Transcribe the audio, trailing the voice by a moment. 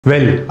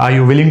Well, are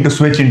you willing to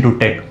switch into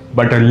tech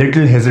but a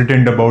little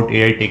hesitant about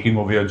AI taking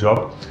over your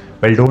job?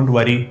 Well, don't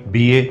worry,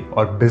 BA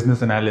or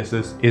business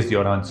analysis is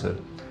your answer.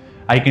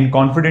 I can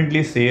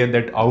confidently say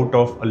that out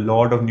of a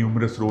lot of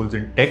numerous roles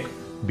in tech,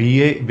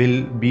 BA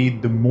will be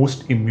the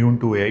most immune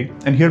to AI,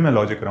 and here's my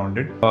logic around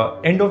it.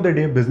 End of the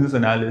day, business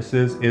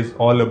analysis is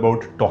all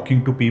about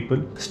talking to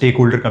people,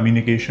 stakeholder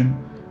communication,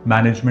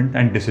 management,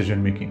 and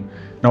decision making.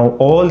 Now,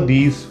 all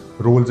these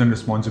roles and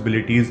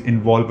responsibilities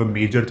involve a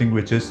major thing,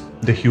 which is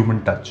the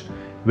human touch,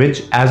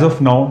 which as of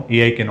now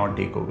AI cannot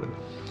take over.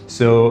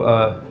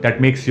 So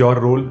that makes your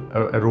role,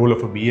 a role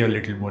of a BA, a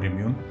little more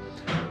immune.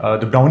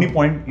 The brownie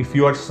point, if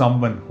you are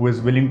someone who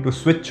is willing to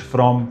switch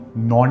from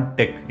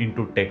non-tech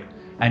into tech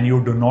and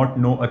you do not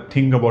know a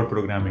thing about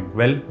programming,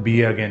 well,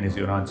 BA again is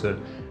your answer.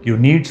 You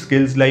need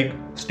skills like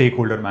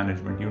stakeholder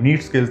management, you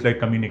need skills like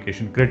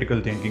communication, critical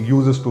thinking,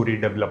 user story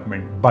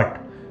development,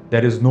 but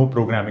there is no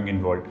programming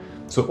involved.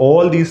 So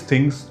all these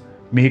things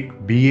make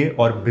BA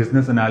or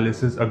business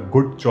analysis a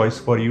good choice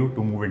for you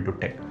to move into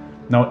tech.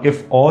 Now,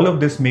 if all of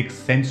this makes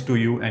sense to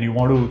you and you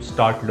want to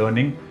start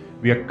learning,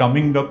 we are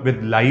coming up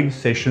with live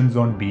sessions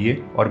on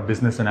BA or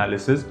business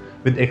analysis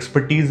with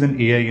expertise in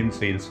AI in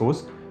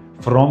Salesforce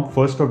from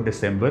 1st of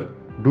December.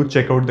 Do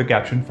check out the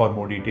caption for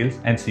more details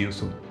and see you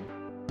soon.